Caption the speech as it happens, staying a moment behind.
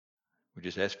We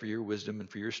just ask for your wisdom and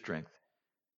for your strength.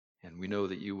 And we know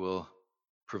that you will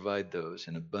provide those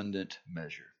in abundant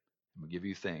measure. And we give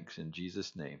you thanks in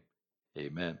Jesus' name.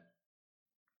 Amen.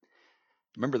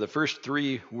 Remember, the first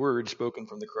three words spoken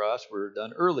from the cross were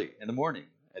done early in the morning,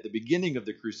 at the beginning of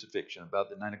the crucifixion,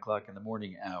 about the 9 o'clock in the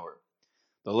morning hour.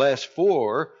 The last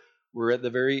four were at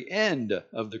the very end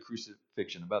of the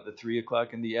crucifixion, about the 3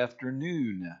 o'clock in the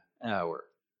afternoon hour,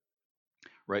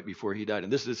 right before he died.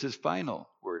 And this is his final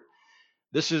word.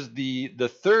 This is the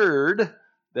third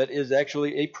that is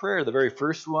actually a prayer. The very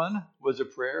first one was a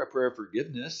prayer of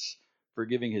forgiveness,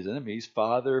 forgiving his enemies.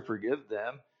 Father, forgive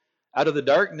them. Out of the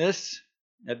darkness,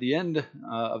 at the end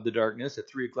of the darkness, at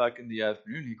 3 o'clock in the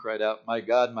afternoon, he cried out, my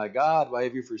God, why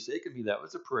have you forsaken me? That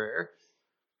was a prayer,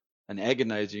 an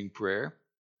agonizing prayer.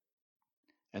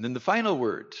 And then the final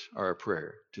words are a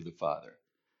prayer to the Father.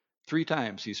 3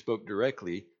 times he spoke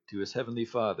directly to his heavenly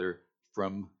Father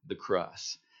from the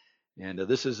cross. And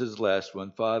this is his last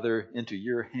one. Father, into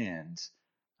your hands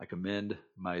I commend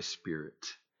my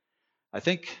spirit. I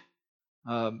think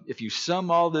if you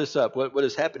sum all this up, what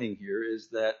is happening here is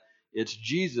that it's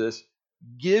Jesus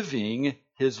giving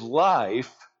his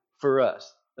life for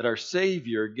us, that our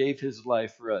Savior gave his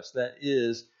life for us. That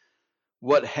is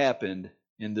what happened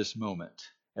in this moment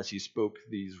as he spoke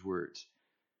these words.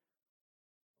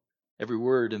 Every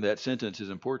word in that sentence is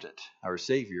important. Our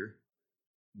Savior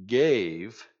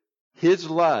gave his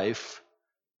life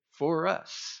for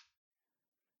us.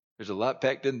 There's a lot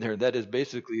packed in there. That is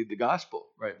basically the gospel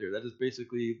right there. That is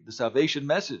basically the salvation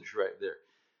message right there.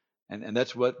 And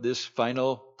that's what this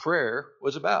final prayer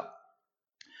was about.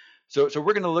 So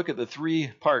we're going to look at the 3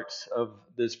 parts of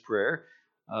this prayer.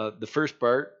 The first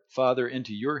part, Father,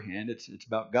 into your hand. It's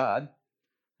about God.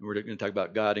 And we're going to talk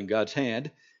about God in God's hand.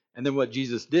 And then what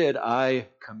Jesus did, I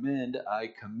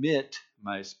commit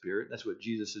my spirit. That's what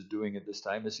Jesus is doing at this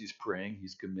time as he's praying.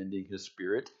 He's commending his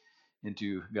spirit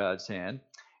into God's hand.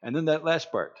 And then that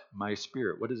last part, my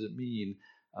spirit. What does it mean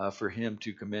for him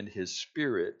to commend his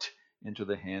spirit into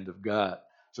the hand of God?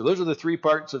 So those are the 3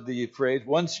 parts of the phrase.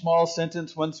 One small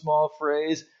sentence, one small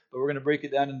phrase, but we're going to break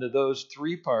it down into those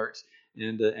 3 parts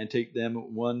and take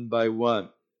them one by one.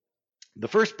 The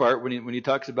first part, when he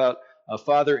talks about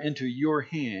Father, into your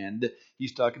hand,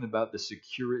 he's talking about his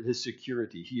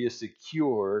security. He is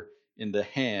secure in the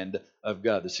hand of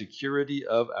God, the security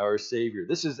of our Savior.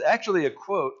 This is actually a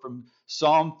quote from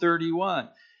Psalm 31.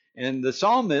 And the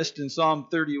psalmist in Psalm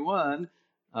 31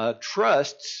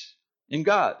 trusts in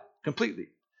God completely.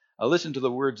 Listen to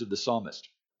the words of the psalmist.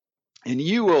 In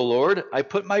you, O Lord, I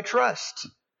put my trust.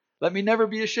 Let me never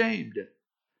be ashamed.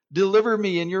 Deliver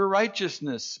me in your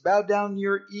righteousness. Bow down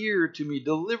your ear to me.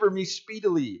 Deliver me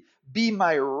speedily. Be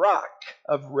my rock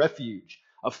of refuge,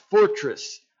 a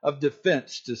fortress of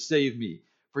defense to save me.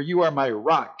 For you are my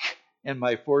rock and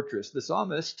my fortress. The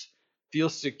psalmist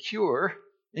feels secure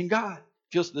in God,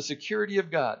 feels the security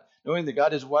of God, knowing that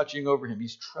God is watching over him.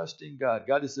 He's trusting God.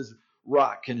 God is his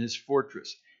rock and his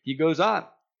fortress. He goes on.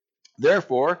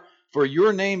 Therefore, for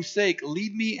your name's sake,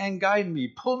 lead me and guide me.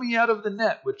 Pull me out of the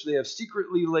net which they have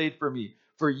secretly laid for me.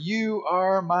 For you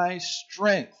are my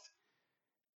strength.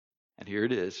 And here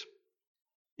it is.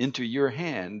 Into your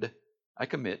hand I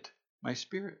commit my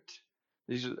spirit.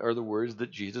 These are the words that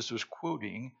Jesus was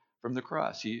quoting from the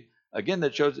cross.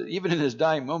 That shows that even in his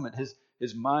dying moment,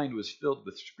 his mind was filled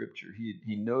with Scripture.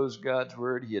 He knows God's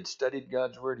word. He had studied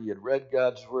God's word. He had read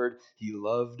God's word. He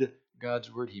loved God's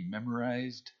word. He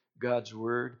memorized God's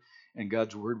word. And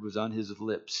God's word was on his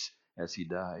lips as he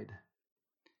died.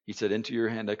 He said, into your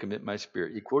hand I commit my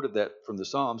spirit. He quoted that from the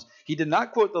Psalms. He did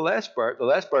not quote the last part. The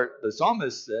last part, the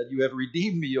psalmist said, you have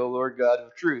redeemed me, O Lord God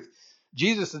of truth.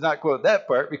 Jesus does not quote that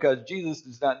part because Jesus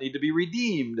does not need to be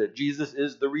redeemed. Jesus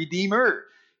is the Redeemer.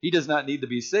 He does not need to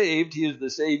be saved. He is the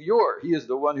Savior. He is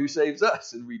the one who saves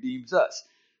us and redeems us.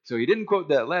 So he didn't quote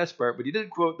that last part, but he did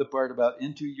quote the part about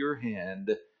into your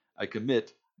hand I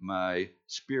commit my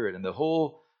spirit. And the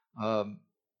whole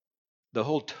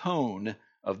tone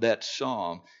of that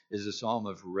psalm is a psalm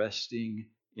of resting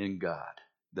in God,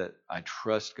 that I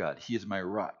trust God. He is my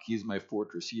rock. He is my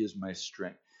fortress. He is my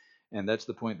strength. And that's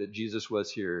the point that Jesus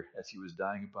was here as he was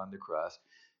dying upon the cross.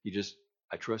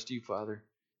 I trust you, Father.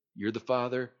 You're the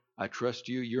Father. I trust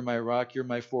you. You're my rock. You're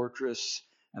my fortress.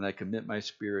 And I commit my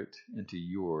spirit into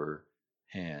your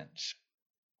hands.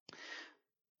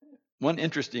 One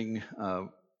interesting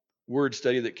word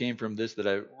study that came from this that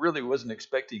I really wasn't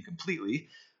expecting completely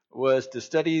was to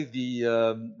study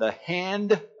the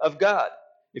hand of God.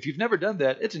 If you've never done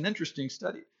that, it's an interesting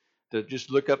study to just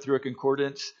look up through a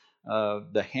concordance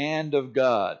the hand of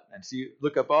God and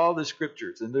look up all the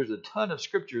scriptures. And there's a ton of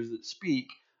scriptures that speak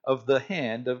of the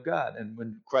hand of God. And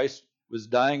when Christ was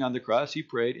dying on the cross, he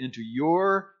prayed, into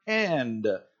your hand,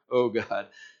 O God,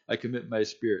 I commit my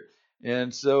spirit.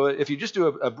 And so if you just do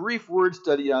a brief word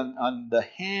study on the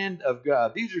hand of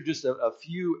God, these are just a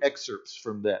few excerpts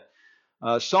from that.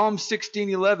 Psalm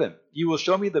 16:11, you will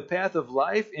show me the path of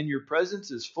life. In your presence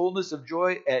is fullness of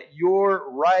joy. At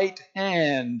your right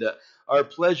hand are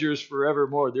pleasures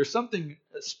forevermore. There's something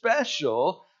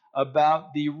special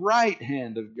about the right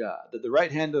hand of God. That the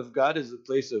right hand of God is a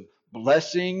place of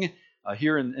blessing.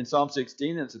 Here in Psalm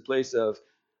 16, it's a place of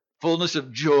fullness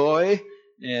of joy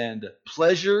and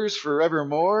pleasures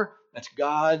forevermore. That's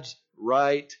God's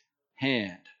right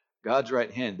hand. God's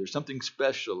right hand. There's something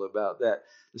special about that.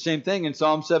 The same thing in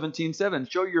Psalm 17:7.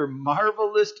 Show your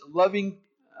marvelous loving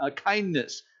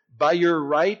kindness by your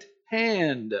right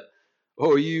hand,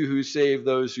 O you who save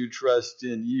those who trust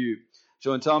in you.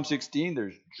 So in Psalm 16,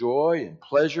 there's joy and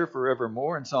pleasure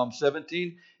forevermore. In Psalm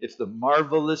 17, it's the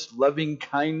marvelous loving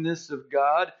kindness of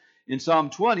God. In Psalm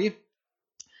 20,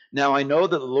 now I know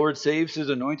that the Lord saves his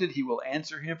anointed. He will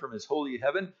answer him from his holy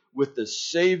heaven with the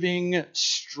saving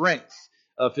strength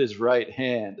of his right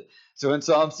hand. So in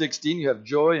Psalm 16, you have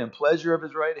joy and pleasure of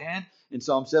his right hand. In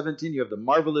Psalm 17, you have the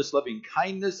marvelous loving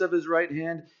kindness of his right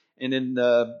hand. And in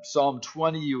Psalm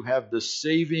 20, you have the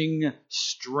saving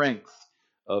strength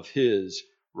of his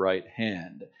right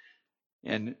hand.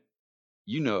 And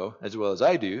you know, as well as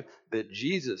I do, that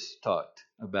Jesus talked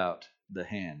about the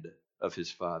hand of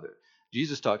his Father.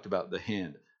 Jesus talked about the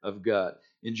hand of God.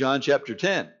 In John chapter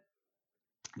 10,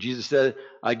 Jesus said,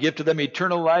 I give to them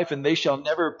eternal life, and they shall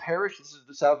never perish. This is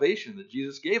the salvation that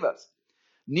Jesus gave us.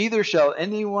 Neither shall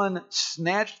anyone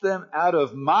snatch them out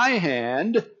of my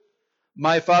hand.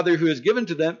 My Father who has given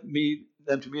them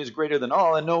to me is greater than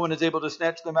all, and no one is able to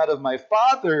snatch them out of my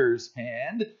Father's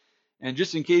hand. And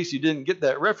just in case you didn't get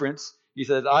that reference, he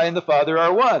says, I and the Father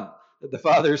are one. That the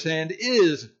Father's hand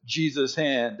is Jesus'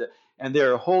 hand. And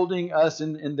they're holding us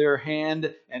in their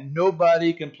hand, and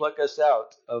nobody can pluck us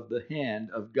out of the hand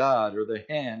of God or the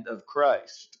hand of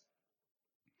Christ.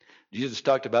 Jesus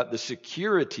talked about the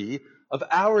security of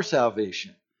our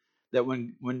salvation. That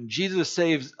when Jesus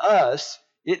saves us,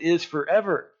 it is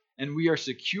forever, and we are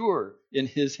secure in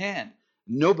his hand.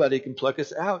 Nobody can pluck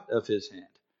us out of his hand.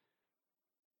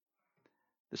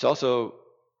 This also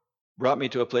brought me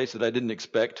to a place that I didn't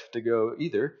expect to go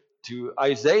either, to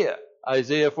Isaiah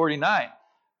 49.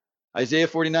 Isaiah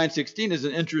 49:16 is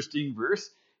an interesting verse.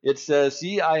 It says,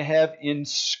 see, I have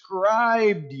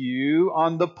inscribed you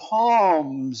on the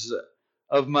palms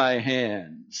of my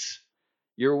hands.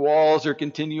 Your walls are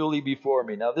continually before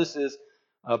me. Now, this is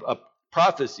a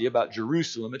prophecy about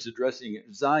Jerusalem. It's addressing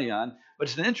Zion, but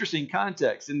it's an interesting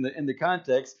context. In the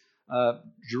context,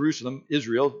 Jerusalem,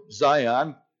 Israel,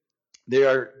 Zion, they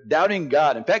are doubting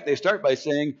God. In fact, they start by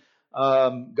saying,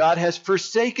 God has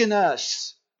forsaken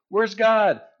us. Where's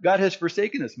God? God has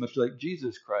forsaken us, much like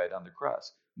Jesus cried on the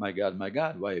cross. My God,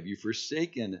 why have you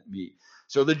forsaken me?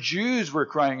 So the Jews were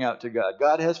crying out to God.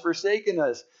 God has forsaken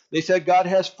us. They said God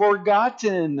has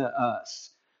forgotten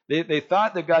us. They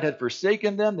thought that God had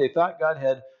forsaken them. They thought God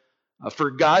had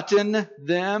forgotten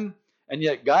them. And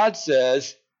yet God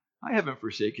says, I haven't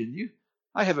forsaken you.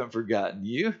 I haven't forgotten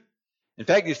you. In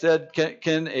fact, he said,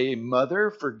 can a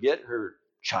mother forget her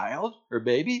child, her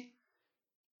baby?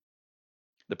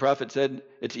 The prophet said,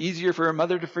 it's easier for a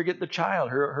mother to forget the child,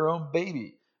 her own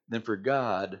baby, than for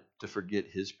God to forget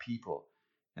his people.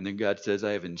 And then God says,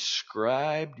 I have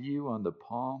inscribed you on the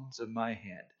palms of my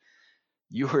hand.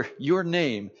 Your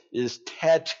name is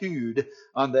tattooed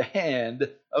on the hand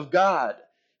of God.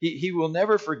 He will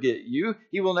never forget you.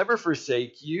 He will never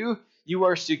forsake you. You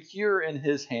are secure in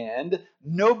his hand.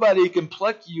 Nobody can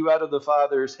pluck you out of the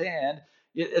Father's hand.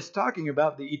 It's talking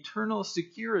about the eternal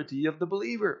security of the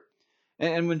believer.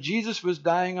 And when Jesus was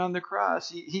dying on the cross,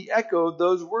 he echoed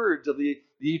those words of the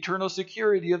eternal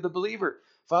security of the believer.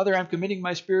 Father, I'm committing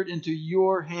my spirit into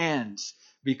your hands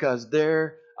because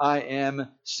there I am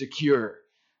secure.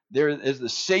 There is the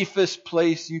safest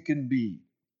place you can be.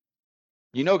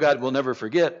 You know God will never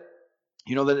forget.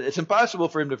 You know that it's impossible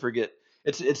for him to forget.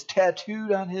 It's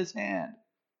tattooed on his hand.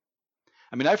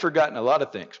 I mean, I've forgotten a lot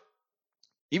of things,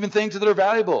 even things that are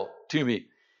valuable to me,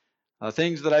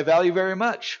 things that I value very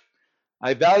much.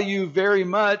 I value very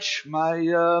much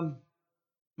my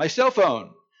cell phone,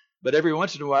 but every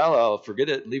once in a while I'll forget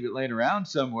it, leave it laying around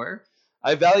somewhere.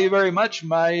 I value very much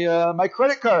my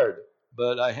credit card,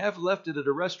 but I have left it at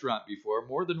a restaurant before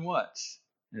more than once.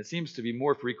 And it seems to be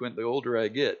more frequent the older I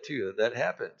get, too, that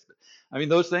happens. I mean,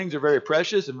 those things are very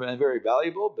precious and very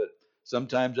valuable, but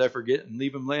sometimes I forget and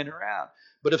leave them laying around.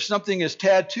 But if something is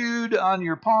tattooed on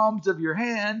your palms of your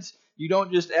hands, You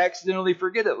don't just accidentally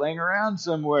forget it laying around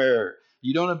somewhere.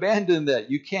 You don't abandon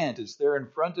that. You can't. It's there in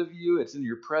front of you. It's in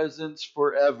your presence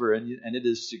forever, and it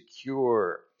is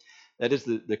secure. That is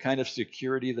the kind of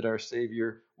security that our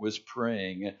Savior was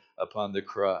praying upon the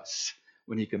cross.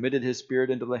 When he committed his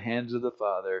spirit into the hands of the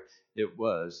Father, it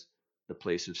was the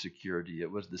place of security.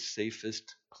 It was the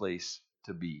safest place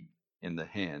to be, in the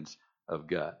hands of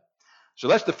God. So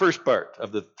that's the first part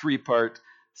of the three-part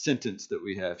sentence that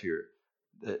we have here.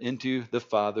 Into the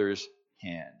Father's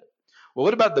hand. Well,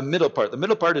 what about the middle part? The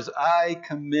middle part is I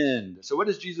commend. So what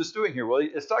is Jesus doing here? Well,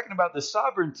 it's talking about the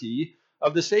sovereignty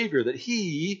of the Savior, that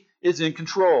he is in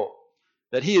control,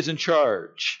 that he is in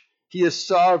charge. He is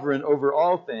sovereign over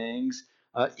all things,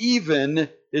 even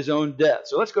his own death.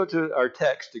 So let's go to our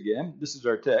text again. This is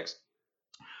our text.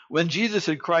 When Jesus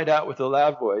had cried out with a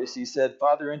loud voice, he said,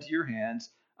 Father, into your hands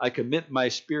I commit my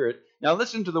spirit. Now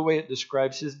listen to the way it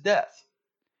describes his death.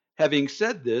 Having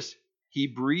said this, he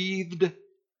breathed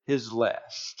his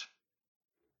last.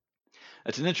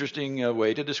 That's an interesting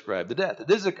way to describe the death.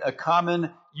 This is a common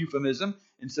euphemism.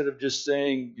 Instead of just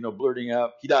saying, blurting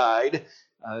out, he died,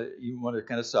 you want to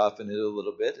kind of soften it a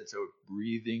little bit. And so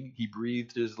he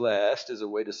breathed his last is a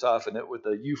way to soften it with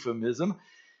a euphemism.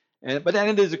 But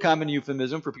it is a common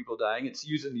euphemism for people dying. It's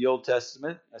used in the Old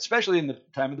Testament, especially in the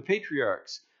time of the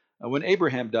patriarchs. When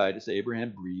Abraham died, it's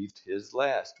Abraham breathed his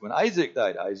last. When Isaac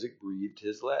died, Isaac breathed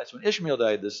his last. When Ishmael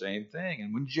died, the same thing.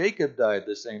 And when Jacob died,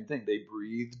 the same thing. They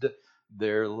breathed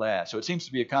their last. So it seems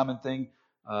to be a common thing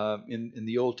in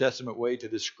the Old Testament way to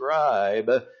describe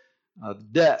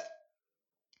death.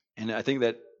 And I think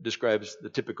that describes the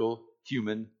typical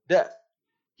human death.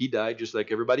 He died just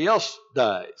like everybody else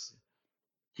dies.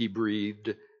 He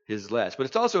breathed his last. But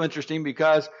it's also interesting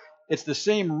because it's the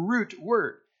same root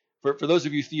word. For those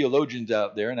of you theologians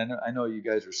out there, and I know you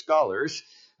guys are scholars,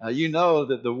 you know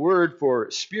that the word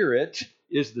for spirit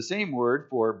is the same word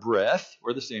for breath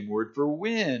or the same word for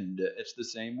wind. It's the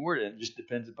same word, and it just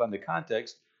depends upon the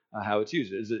context how it's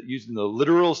used. Is it used in the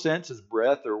literal sense as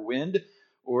breath or wind,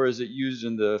 or is it used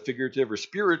in the figurative or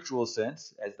spiritual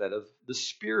sense as that of the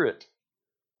spirit?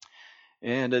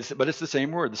 But it's the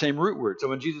same word, the same root word. So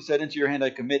when Jesus said, into your hand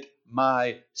I commit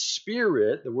my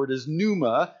spirit, the word is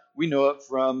pneuma. We know it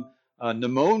from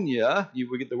pneumonia.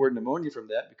 We get the word pneumonia from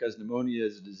that because pneumonia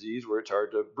is a disease where it's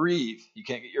hard to breathe. You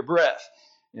can't get your breath.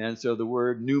 And so the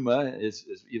word pneuma is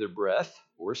either breath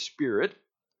or spirit.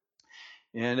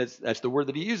 And that's the word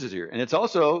that he uses here. And it's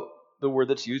also the word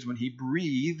that's used when he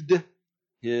breathed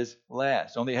his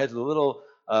last. Only it has a little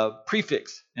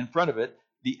prefix in front of it,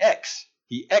 the X.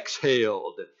 He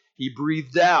exhaled. He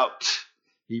breathed out.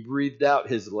 He breathed out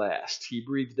his last. He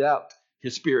breathed out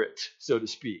his spirit, so to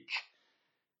speak.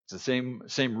 It's the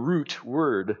same root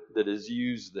word that is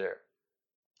used there.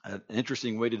 An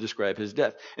interesting way to describe his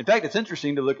death. In fact, it's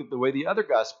interesting to look at the way the other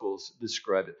Gospels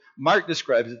describe it. Mark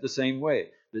describes it the same way,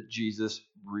 that Jesus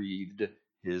breathed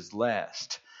his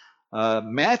last.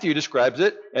 Matthew describes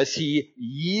it as he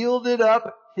yielded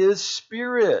up his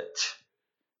spirit.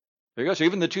 There you go. So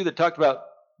even the two that talked about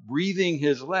breathing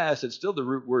his last, it's still the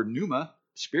root word pneuma,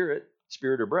 spirit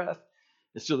or breath.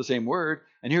 It's still the same word.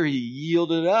 And here he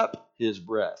yielded up his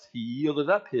breath. He yielded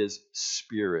up his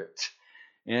spirit.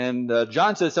 And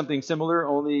John says something similar,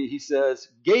 only he says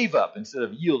gave up instead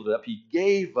of yielded up. He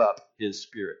gave up his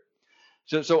spirit.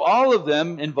 So all of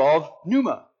them involve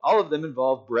pneuma. All of them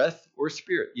involve breath or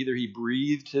spirit. Either he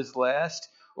breathed his last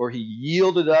or he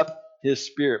yielded up his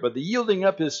spirit. But the yielding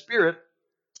up his spirit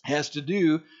has to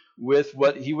do with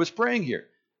what he was praying here.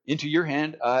 Into your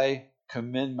hand I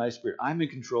commend my spirit. I'm in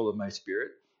control of my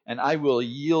spirit, and I will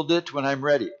yield it when I'm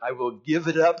ready. I will give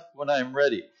it up when I'm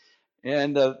ready.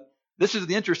 And this is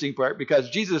the interesting part because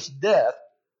Jesus' death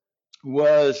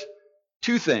was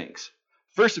two things.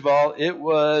 First of all, it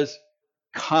was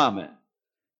common.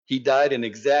 He died in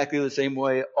exactly the same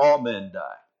way all men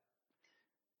die.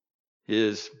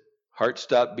 His heart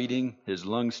stopped beating, his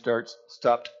lungs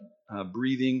stopped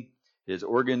breathing, his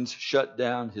organs shut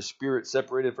down, his spirit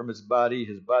separated from his body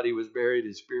was buried,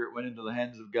 his spirit went into the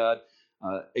hands of God,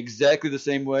 exactly the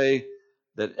same way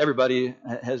that everybody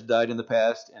has died in the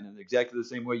past, and in exactly the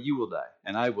same way you will die,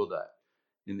 and I will die,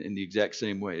 in the exact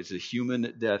same way. It's a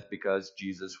human death because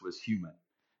Jesus was human.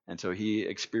 And so he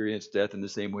experienced death in the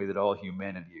same way that all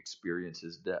humanity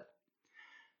experiences death.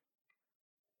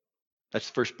 That's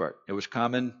the first part. It was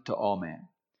common to all man.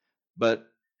 But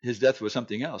his death was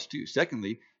something else too.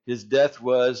 Secondly, his death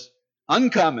was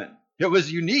uncommon. It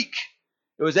was unique.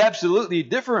 It was absolutely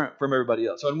different from everybody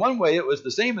else. So in one way, it was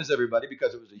the same as everybody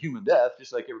because it was a human death,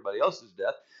 just like everybody else's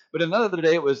death. But in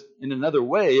another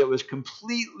way, it was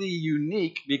completely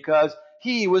unique because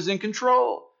he was in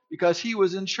control. because he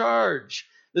was in charge.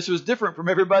 This was different from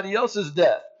everybody else's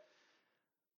death.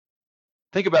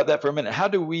 Think about that for a minute. How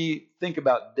do we think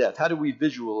about death? How do we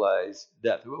visualize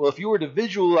death? Well, if you were to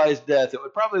visualize death, it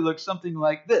would probably look something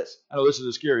like this. I know this is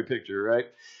a scary picture, right?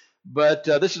 But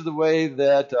this is the way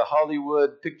that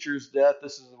Hollywood pictures death.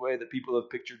 This is the way that people have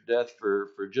pictured death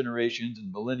for generations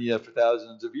and millennia, for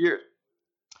thousands of years.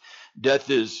 Death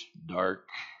is dark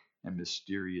and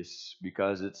mysterious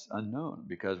because it's unknown,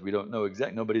 because we don't know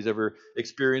exactly. Nobody's ever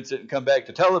experienced it and come back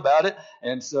to tell about it.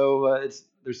 And so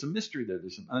there's some mystery there.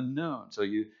 There's some unknown. So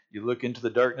you look into the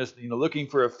darkness, looking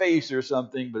for a face or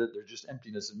something, but there's just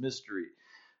emptiness and mystery.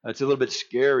 It's a little bit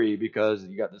scary because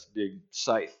you got this big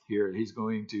scythe here, and he's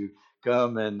going to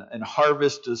come and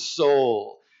harvest a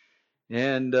soul.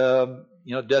 And,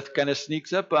 death kind of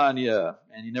sneaks up on you,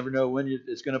 and you never know when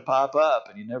it's going to pop up,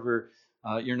 and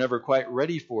you're never quite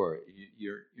ready for it.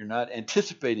 You're not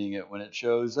anticipating it when it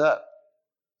shows up.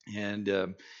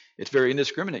 And it's very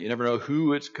indiscriminate. You never know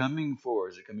who it's coming for.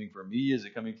 Is it coming for me? Is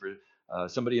it coming for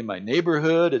somebody in my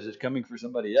neighborhood? Is it coming for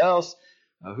somebody else?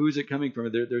 Who is it coming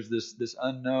from? There's this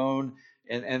unknown,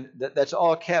 and that's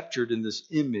all captured in this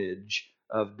image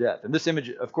of death. And this image,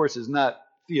 of course, is not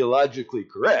theologically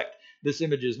correct. This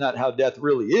image is not how death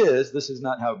really is. This is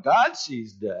not how God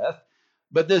sees death.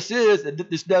 But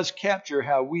this does capture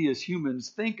how we as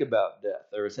humans think about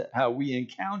death, or how we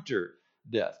encounter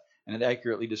death. And it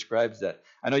accurately describes that.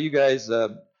 I know you guys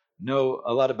know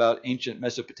a lot about ancient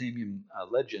Mesopotamian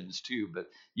legends too, but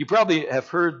you probably have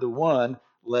heard the one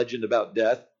legend about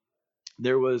death.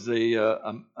 There was a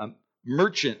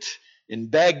merchant in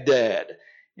Baghdad,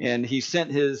 and he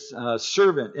sent his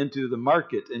servant into the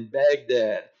market in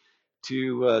Baghdad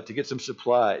to get some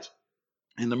supplies.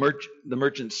 And the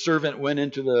merchant's servant went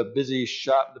into the busy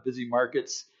shop, the busy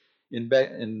markets in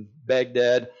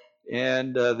Baghdad,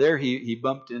 and there he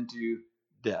bumped into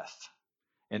death.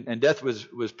 And death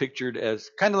was pictured as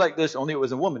kind of like this, only it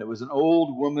was a woman. It was an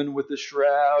old woman with a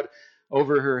shroud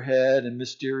over her head and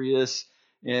mysterious.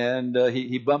 And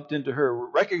he bumped into her,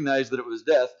 recognized that it was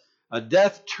death.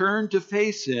 Death turned to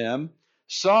face him,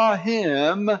 saw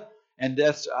him, and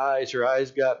death's eyes, her eyes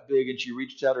got big, and she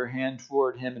reached out her hand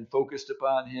toward him and focused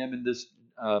upon him in this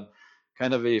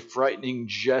kind of a frightening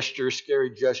gesture,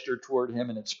 scary gesture toward him,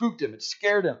 and it spooked him, it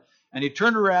scared him. And he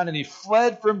turned around and he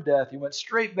fled from death. He went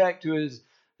straight back to his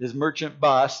merchant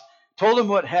boss, told him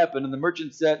what happened, and the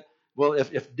merchant said, well,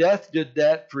 if death did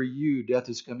that for you, death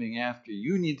is coming after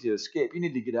you. You need to escape. You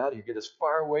need to get out of here. Get as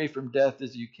far away from death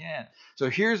as you can. So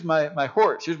here's my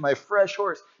horse. Here's my fresh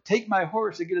horse. Take my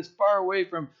horse and get as far away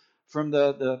from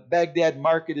the Baghdad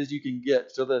market as you can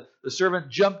get. So the servant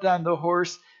jumped on the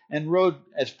horse and rode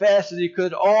as fast as he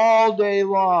could all day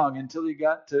long until he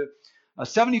got to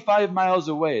 75 miles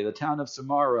away, the town of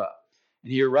Samarra.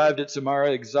 And he arrived at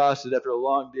Samarra exhausted after a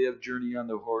long day of journey on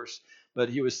the horse. But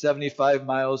he was 75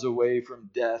 miles away from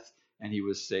death, and he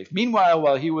was safe. Meanwhile,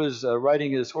 while he was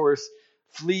riding his horse,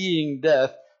 fleeing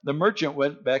death, the merchant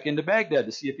went back into Baghdad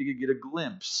to see if he could get a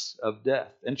glimpse of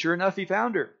death. And sure enough, he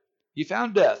found her. He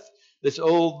found death, this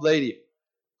old lady.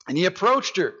 And he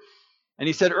approached her. And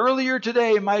he said, earlier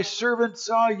today, my servant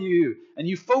saw you, and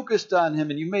you focused on him,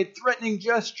 and you made threatening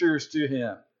gestures to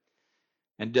him.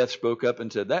 And death spoke up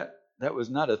and said, that was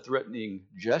not a threatening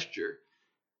gesture.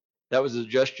 That was a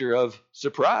gesture of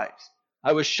surprise.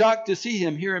 I was shocked to see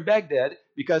him here in Baghdad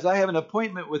because I have an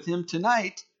appointment with him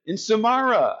tonight in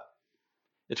Samarra.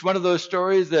 It's one of those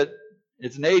stories that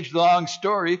it's an age-long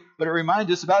story, but it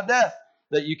reminds us about death,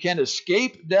 that you can't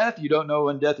escape death. You don't know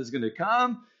when death is going to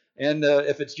come. And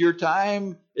if it's your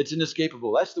time, it's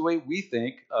inescapable. That's the way we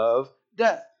think of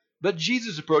death. But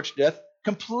Jesus approached death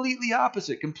completely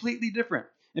opposite, completely different.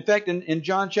 In fact, in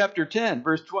John chapter 10,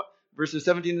 verses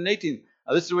 17 and 18,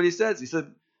 this is what he says. He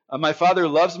said, my Father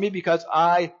loves me because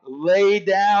I lay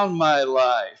down my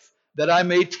life, that I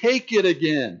may take it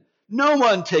again. No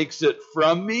one takes it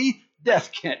from me.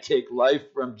 Death can't take life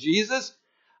from Jesus.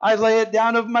 I lay it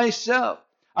down of myself.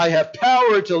 I have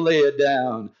power to lay it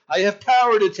down. I have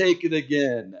power to take it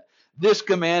again. This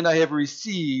command I have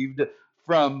received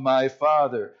from my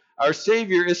Father. Our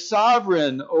Savior is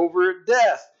sovereign over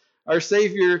death. Our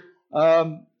Savior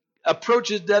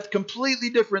approaches death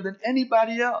completely different than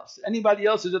anybody else. Anybody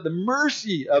else is at the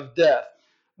mercy of death.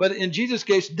 But in Jesus'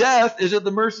 case, death is at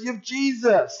the mercy of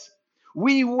Jesus.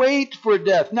 We wait for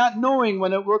death, not knowing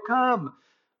when it will come.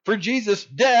 For Jesus,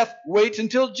 death waits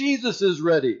until Jesus is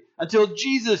ready, until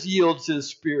Jesus yields his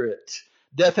spirit.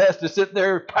 Death has to sit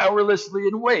there powerlessly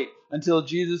and wait until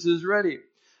Jesus is ready.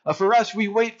 For us, we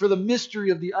wait for the mystery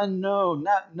of the unknown,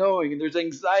 not knowing, and there's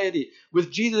anxiety.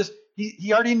 With Jesus,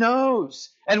 he already knows.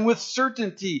 And with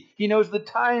certainty, he knows the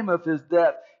time of his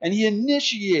death. And he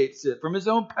initiates it from his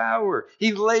own power.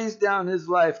 He lays down his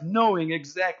life knowing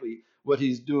exactly what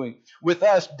he's doing. With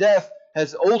us, death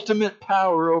has ultimate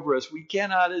power over us. We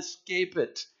cannot escape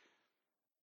it.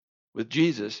 With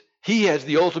Jesus, he has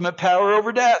the ultimate power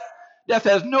over death. Death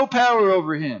has no power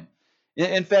over him.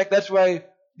 In fact, that's why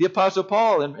the Apostle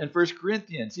Paul in 1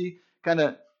 Corinthians, he kind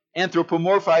of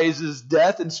anthropomorphizes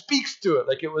death and speaks to it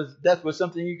like death was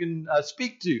something you can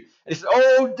speak to. And he says,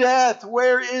 "Oh, death,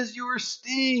 where is your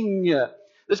sting?"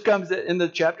 This comes in the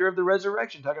chapter of the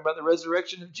resurrection, talking about the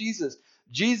resurrection of Jesus.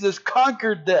 Jesus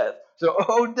conquered death. So,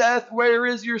 oh, death, where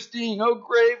is your sting? Oh,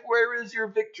 grave, where is your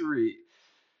victory?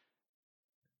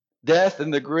 Death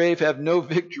and the grave have no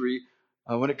victory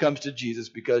when it comes to Jesus,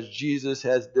 because Jesus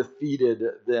has defeated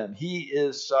them. He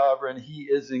is sovereign. He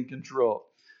is in control.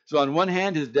 So on one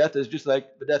hand, his death is just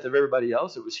like the death of everybody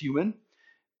else. It was human.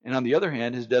 And on the other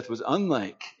hand, his death was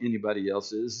unlike anybody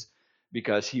else's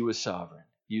because he was sovereign.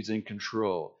 He was in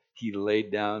control. He laid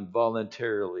down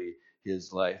voluntarily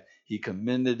his life. He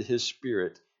commended his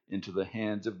spirit into the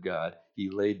hands of God. He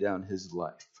laid down his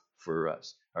life for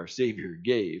us. Our Savior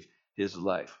gave his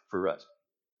life for us.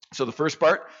 So the first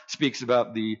part speaks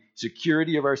about the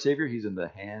security of our Savior. He's in the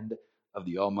hand of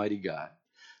the Almighty God.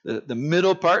 The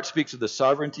middle part speaks of the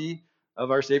sovereignty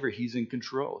of our Savior. He's in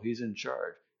control. He's in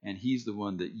charge. And he's the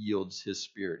one that yields his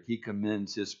spirit. He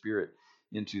commends his spirit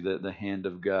into the hand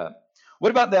of God.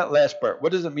 What about that last part?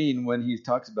 What does it mean when he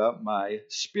talks about my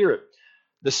spirit?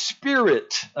 The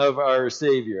spirit of our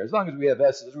Savior. As long as we have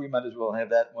S's, we might as well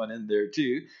have that one in there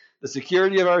too. The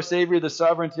security of our Savior, the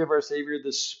sovereignty of our Savior,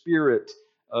 the spirit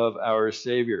of our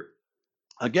Savior.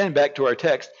 Again, back to our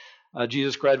text.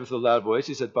 Jesus cried with a loud voice.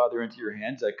 He said, "Father, into your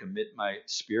hands I commit my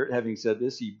spirit." Having said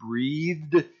this, he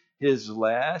breathed his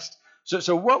last.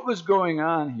 So what was going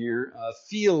on here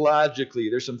theologically?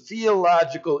 There's some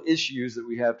theological issues that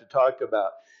we have to talk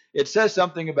about. It says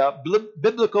something about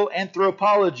biblical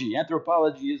anthropology.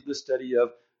 Anthropology is the study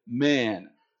of man,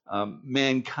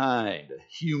 mankind,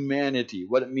 humanity,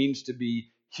 what it means to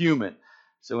be human.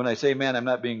 So when I say man, I'm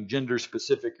not being gender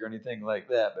specific or anything like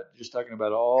that, but just talking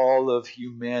about all of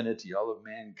humanity, all of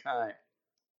mankind.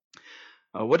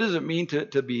 What does it mean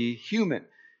to be human?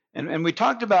 And we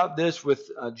talked about this with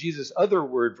Jesus' other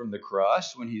word from the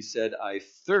cross when he said, "I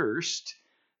thirst."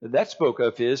 That spoke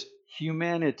of his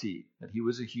humanity, that he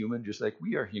was a human just like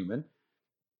we are human.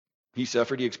 He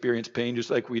suffered, he experienced pain just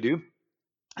like we do,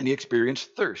 and he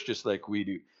experienced thirst just like we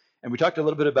do. And we talked a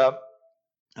little bit about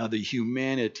the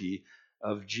humanity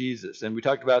of Jesus. And we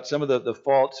talked about some of the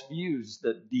false views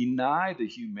that deny the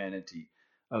humanity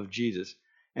of Jesus.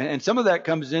 And some of that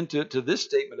comes into this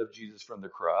statement of Jesus from the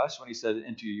cross when he said,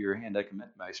 "Into your hand I commit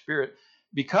my spirit,"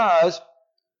 because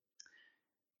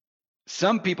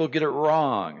some people get it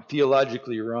wrong,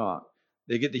 theologically wrong.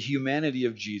 They get the humanity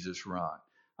of Jesus wrong.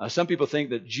 Some people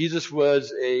think that Jesus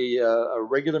was a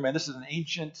regular man. This is an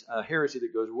ancient heresy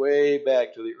that goes way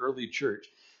back to the early church.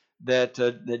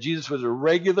 That Jesus was a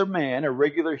regular man, a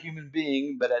regular human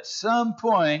being, but at some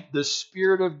point the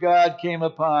Spirit of God came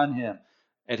upon him.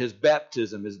 At his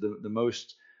baptism is the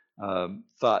most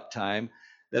thought time.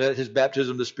 That at his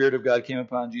baptism the Spirit of God came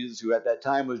upon Jesus, who at that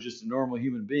time was just a normal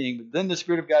human being. But then the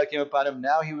Spirit of God came upon him.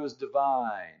 Now he was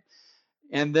divine.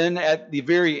 And then at the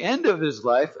very end of his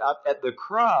life, at the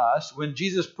cross, when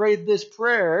Jesus prayed this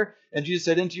prayer, and Jesus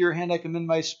said, "Into your hand I commend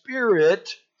my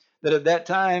spirit," that at that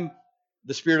time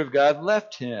the Spirit of God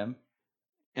left him,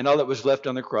 and all that was left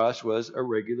on the cross was a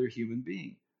regular human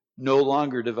being, no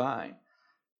longer divine.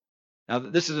 Now,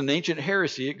 this is an ancient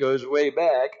heresy. It goes way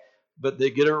back, but they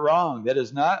get it wrong. That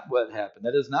is not what happened.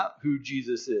 That is not who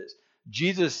Jesus is.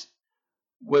 Jesus,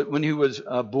 when he was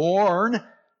born,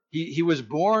 he was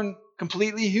born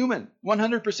completely human,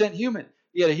 100% human.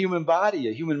 He had a human body,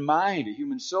 a human mind, a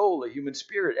human soul, a human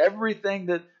spirit, everything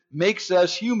that makes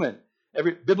us human.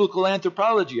 Every biblical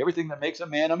anthropology, everything that makes a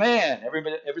man,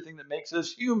 everything that makes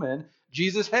us human,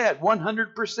 Jesus had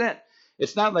 100%.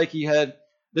 It's not like he had,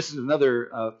 this is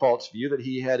another false view, that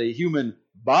he had a human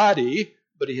body,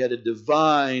 but he had a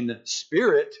divine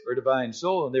spirit or divine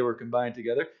soul, and they were combined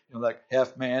together, like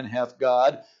half man, half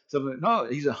God. No,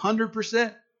 he's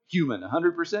 100% human,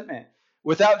 100% man,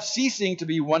 without ceasing to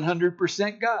be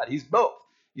 100% God. He's both.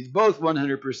 He's both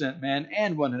 100% man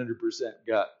and 100%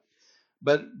 God.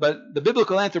 But the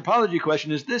biblical anthropology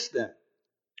question is this then.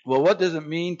 Well, what does it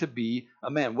mean to be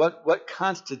a man? What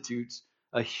constitutes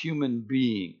a human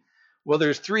being? Well,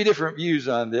 there's three different views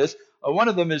on this. One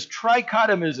of them is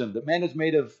trichotomism, that man is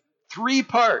made of three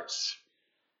parts.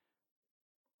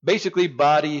 Basically,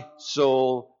 body,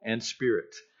 soul, and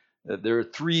spirit. There are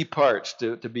three parts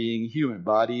to being human: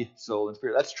 body, soul, and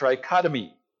spirit. That's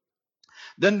trichotomy.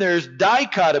 Then there's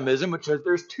dichotomism, which says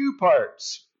there's two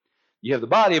parts. You have the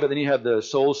body, but then you have the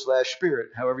soul/spirit,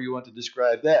 however you want to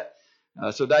describe that.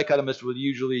 So dichotomists would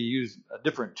usually use a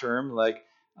different term, like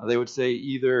they would say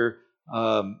either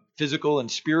physical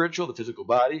and spiritual, the physical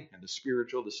body, and the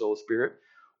spiritual, the soul, spirit,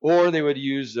 or they would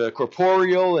use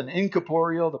corporeal and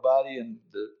incorporeal, the body and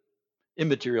the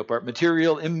immaterial part,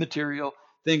 material, immaterial,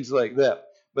 things like that.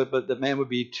 But the man would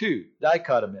be two,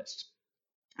 dichotomists.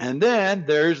 And then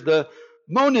there's the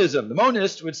monism. The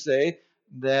monist would say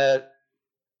that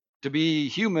to be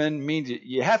human means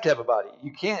you have to have a body.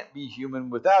 You can't be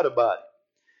human without a body.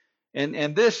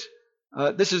 And this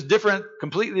is different,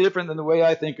 completely different than the way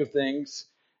I think of things,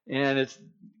 and it's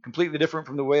completely different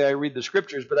from the way I read the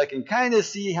scriptures. But I can kind of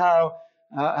see how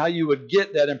you would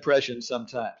get that impression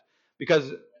sometimes,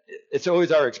 because it's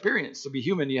always our experience. To be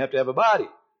human, you have to have a body,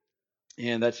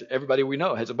 and that's everybody we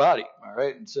know has a body. All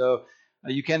right, and so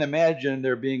you can't imagine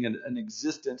there being an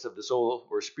existence of the soul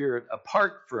or spirit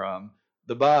apart from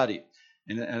the body.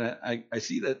 And I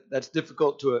see that that's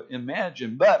difficult to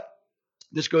imagine, but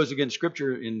this goes against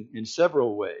Scripture in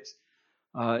several ways.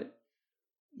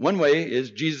 One way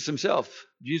is Jesus himself.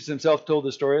 Jesus himself told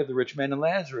the story of the rich man and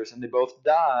Lazarus, and they both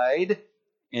died,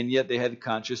 and yet they had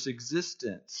conscious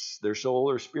existence. Their soul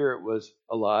or spirit was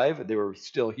alive. They were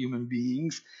still human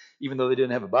beings, even though they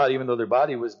didn't have a body, even though their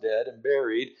body was dead and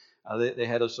buried. They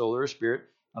had a soul or a spirit.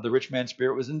 The rich man's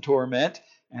spirit was in torment,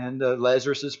 and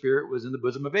Lazarus' spirit was in the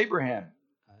bosom of Abraham,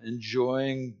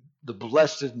 enjoying the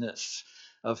blessedness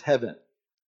of heaven.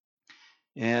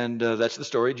 And that's the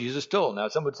story Jesus told. Now,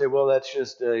 some would say, well,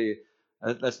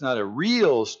 that's not a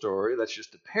real story. That's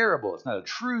just a parable. It's not a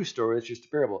true story. It's just a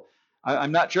parable.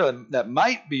 I'm not sure. That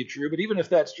might be true, but even if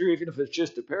that's true, even if it's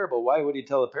just a parable, why would he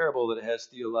tell a parable that has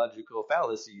theological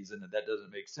fallacies in it? That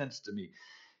doesn't make sense to me.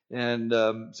 And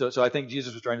so I think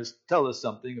Jesus was trying to tell us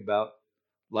something about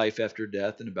life after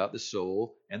death and about the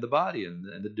soul and the body and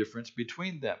the difference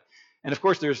between them. And of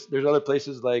course, there's other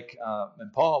places like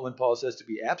when Paul says to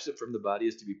be absent from the body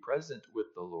is to be present with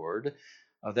the Lord.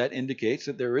 That indicates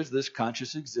that there is this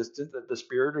conscious existence, that the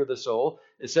spirit or the soul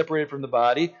is separated from the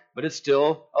body, but it's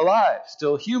still alive,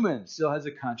 still human, still has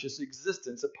a conscious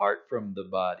existence apart from the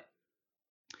body.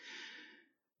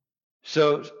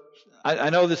 So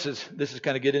I know this is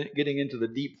kind of getting into the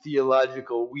deep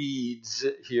theological weeds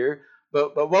here,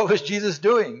 but what was Jesus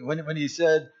doing when he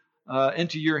said,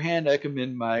 "Into your hand I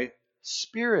commend my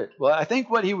spirit"? Well, I think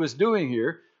what he was doing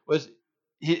here was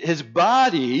his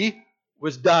body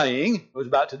was dying, was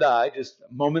about to die. Just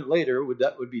a moment later,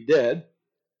 would be dead.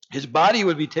 His body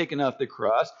would be taken off the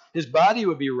cross. His body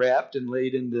would be wrapped and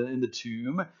laid in the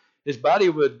tomb. His body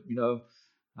would,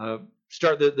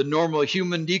 start the normal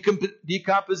human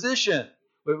decomposition.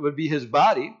 It would be his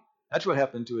body. That's what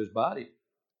happened to his body.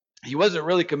 He wasn't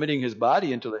really committing his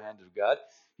body into the hands of God.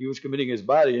 He was committing his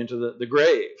body into the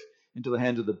grave, into the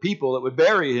hands of the people that would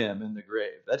bury him in the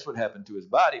grave. That's what happened to his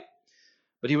body.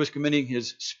 But he was committing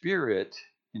his spirit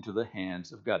into the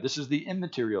hands of God. This is the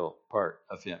immaterial part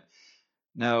of him.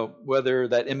 Now, whether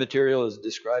that immaterial is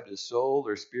described as soul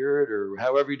or spirit or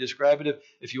however you describe it,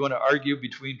 if you want to argue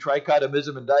between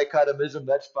trichotomism and dichotomism,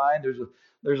 that's fine.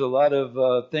 There's a lot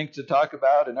of things to talk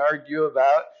about and argue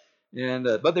about,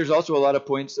 but there's also a lot of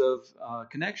points of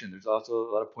connection. There's also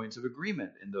a lot of points of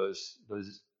agreement in those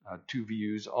two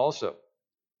views also.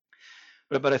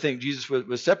 But I think Jesus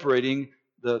was separating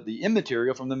the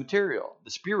immaterial from the material,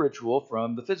 the spiritual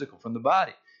from the physical, from the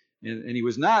body. And he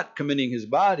was not committing his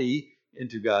body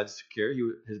into God's care.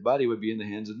 His body would be in the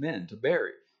hands of men to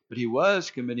bury. But he was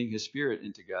committing his spirit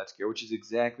into God's care, which is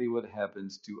exactly what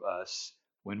happens to us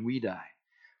when we die.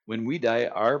 When we die,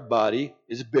 our body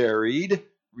is buried,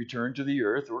 returned to the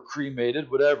earth, or cremated,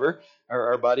 whatever.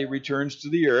 Our body returns to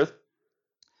the earth,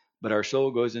 but our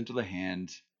soul goes into the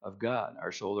hands of God,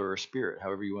 our soul or our spirit,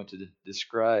 however you want to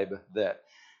describe that.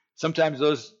 Sometimes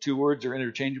those two words are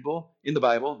interchangeable. In the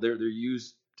Bible, they're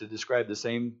used to describe the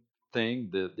same thing,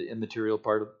 the immaterial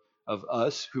part of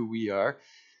us, who we are.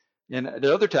 And at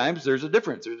other times, there's a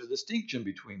difference. There's a distinction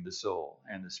between the soul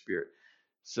and the spirit.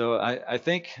 So I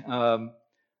think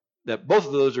that both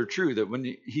of those are true, that when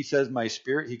he says my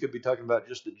spirit, he could be talking about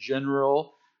just the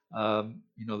general,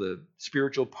 the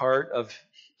spiritual part of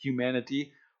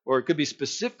humanity, or it could be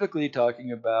specifically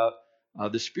talking about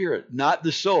the spirit, not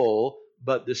the soul,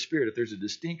 but the spirit. If there's a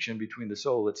distinction between the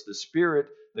soul, it's the spirit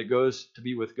that goes to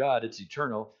be with God. It's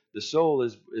eternal. The soul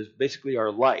is basically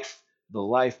our life, the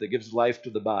life that gives life to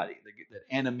the body,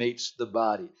 that animates the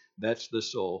body. That's the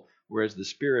soul, whereas the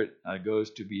spirit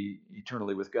goes to be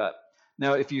eternally with God.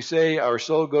 Now, if you say our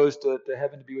soul goes to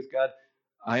heaven to be with God,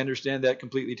 I understand that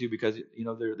completely too, because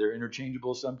they're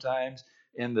interchangeable sometimes.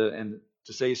 And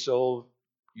to say soul,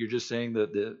 you're just saying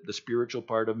that the spiritual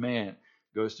part of man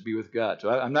goes to be with God.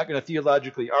 So I'm not going to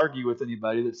theologically argue with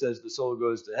anybody that says the soul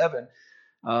goes to heaven.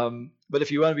 But if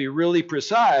you want to be really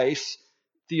precise,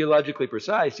 theologically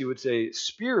precise, you would say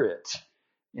spirit.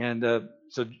 And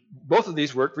so both of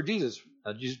these work for Jesus.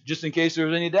 Just in case there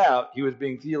was any doubt, he was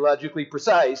being theologically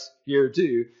precise here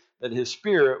too, that his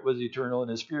spirit was eternal and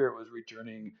his spirit was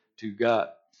returning to God.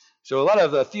 So a lot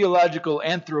of theological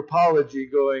anthropology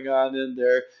going on in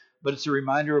there, but it's a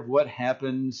reminder of what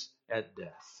happens at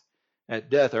death. At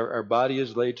death, our body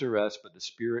is laid to rest, but the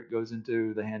spirit goes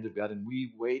into the hand of God, and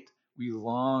we wait. We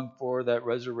long for that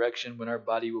resurrection when our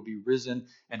body will be risen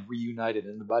and reunited,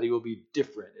 and the body will be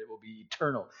different. It will be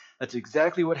eternal. That's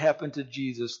exactly what happened to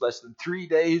Jesus less than 3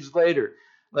 days later.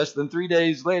 Less than 3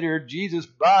 days later, Jesus'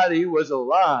 body was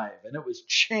alive, and it was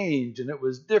changed, and it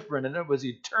was different, and it was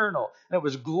eternal, and it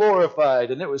was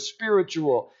glorified, and it was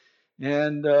spiritual.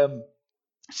 And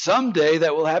someday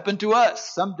that will happen to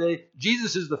us. Someday,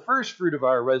 Jesus is the first fruit of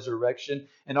our resurrection,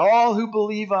 and all who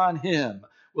believe on him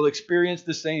will experience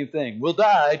the same thing. We'll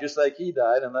die just like he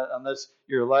died, unless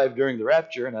you're alive during the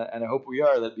rapture, and I hope we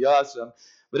are. That'd be awesome.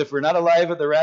 But if we're not alive at the rapture,